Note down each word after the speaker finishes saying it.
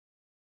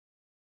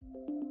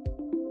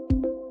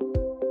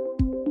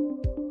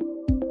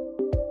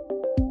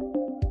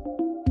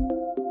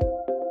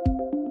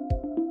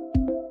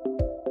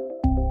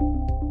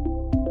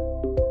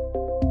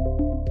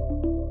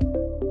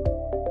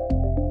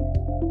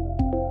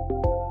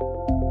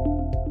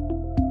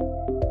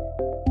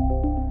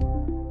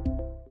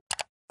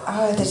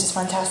Oh, they're just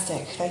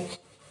fantastic. Like,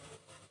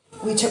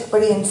 we took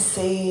Brilliant to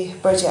see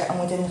Bridget, and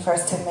within the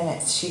first 10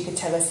 minutes she could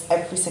tell us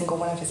every single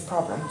one of his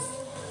problems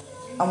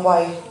and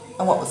why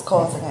and what was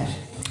causing it.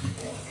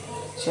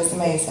 She was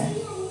amazing.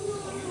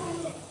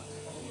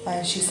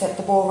 And she set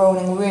the ball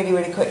rolling really,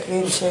 really quickly,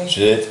 didn't she? She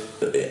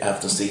did.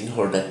 After seeing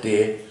her that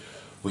day,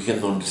 we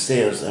came down the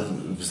stairs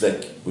and it was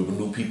like we were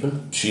new people.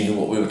 She knew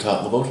what we were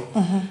talking about.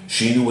 Mm-hmm.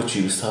 She knew what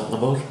she was talking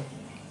about.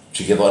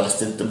 She gave all the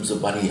symptoms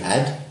of what he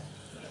had,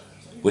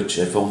 which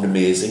I found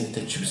amazing,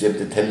 that she was able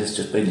to tell us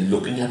just by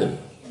looking at him,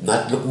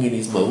 not looking in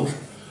his mouth,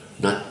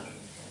 not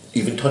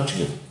even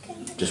touching him,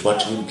 just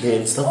watching him play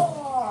and stuff.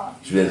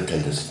 She was able to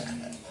tell us.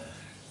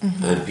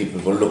 Mm-hmm. And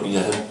people were looking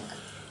at him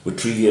with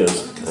 3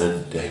 years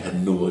and they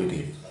had no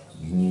idea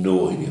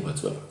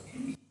whatsoever.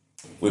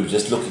 We were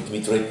just lucky to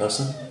meet the right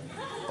person,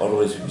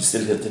 otherwise we'd be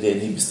still here today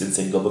and he'd be still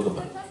saying gubba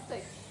gubba.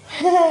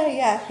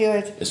 Yeah, he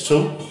would. It's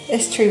true?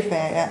 It's true,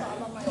 fair,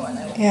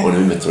 yeah. When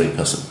we met the right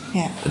person.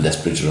 Yeah. And that's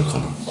Bridget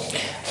O'Connor.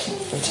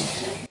 Bridget.